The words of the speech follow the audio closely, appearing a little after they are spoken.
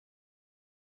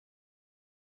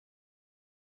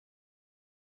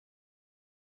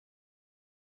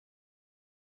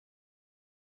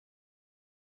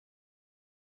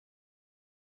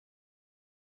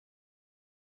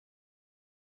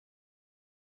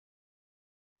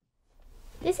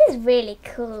This is really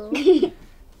cool.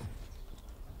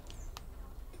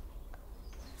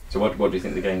 So what do you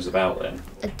think the game's about then?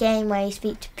 A game where you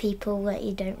speak to people that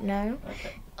you don't know,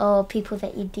 or people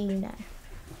that you do know.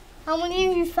 How many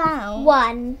have you found?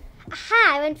 1.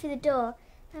 Aha, I went through the door.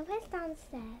 Now where's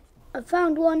downstairs? I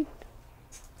found one.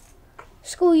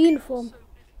 School uniform.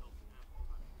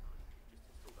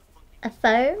 A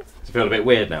phone? Does it feel a bit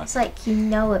weird now? It's like you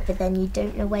know it, but then you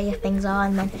don't know where your things are,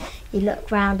 and then you look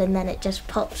round and then it just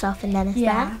pops up and then it's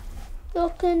there. Your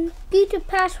computer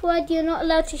password you're not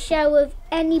allowed to share with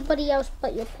anybody else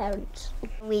but your parents.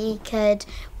 We could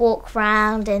walk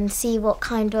around and see what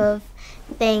kind of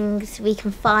things we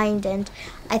can find, and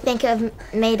I think it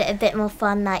made it a bit more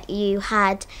fun that you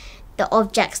had the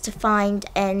objects to find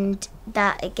and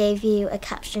that it gave you a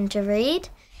caption to read.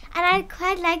 And I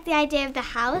quite like the idea of the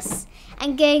house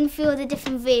and going through all the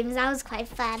different rooms. That was quite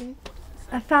fun.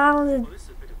 I found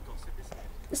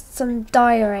some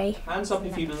diary. Hands up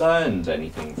if you learned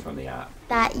anything from the app.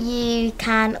 That you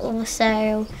can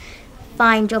also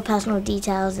find your personal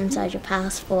details inside your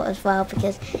passport as well,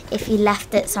 because if you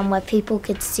left it somewhere, people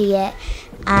could see it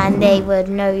and they would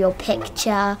know your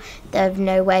picture, they would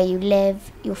know where you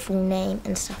live, your full name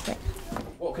and stuff like that.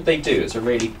 What could they do? It's a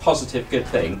really positive, good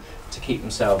thing to keep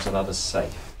themselves and others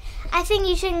safe. I think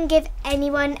you shouldn't give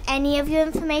anyone any of your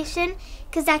information,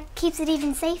 because that keeps it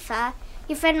even safer.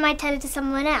 Your friend might tell it to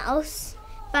someone else,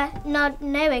 but not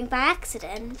knowing by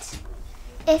accident.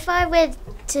 If I were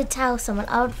to tell someone,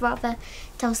 I would rather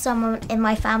tell someone in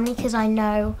my family, because I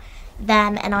know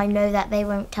them and I know that they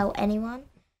won't tell anyone.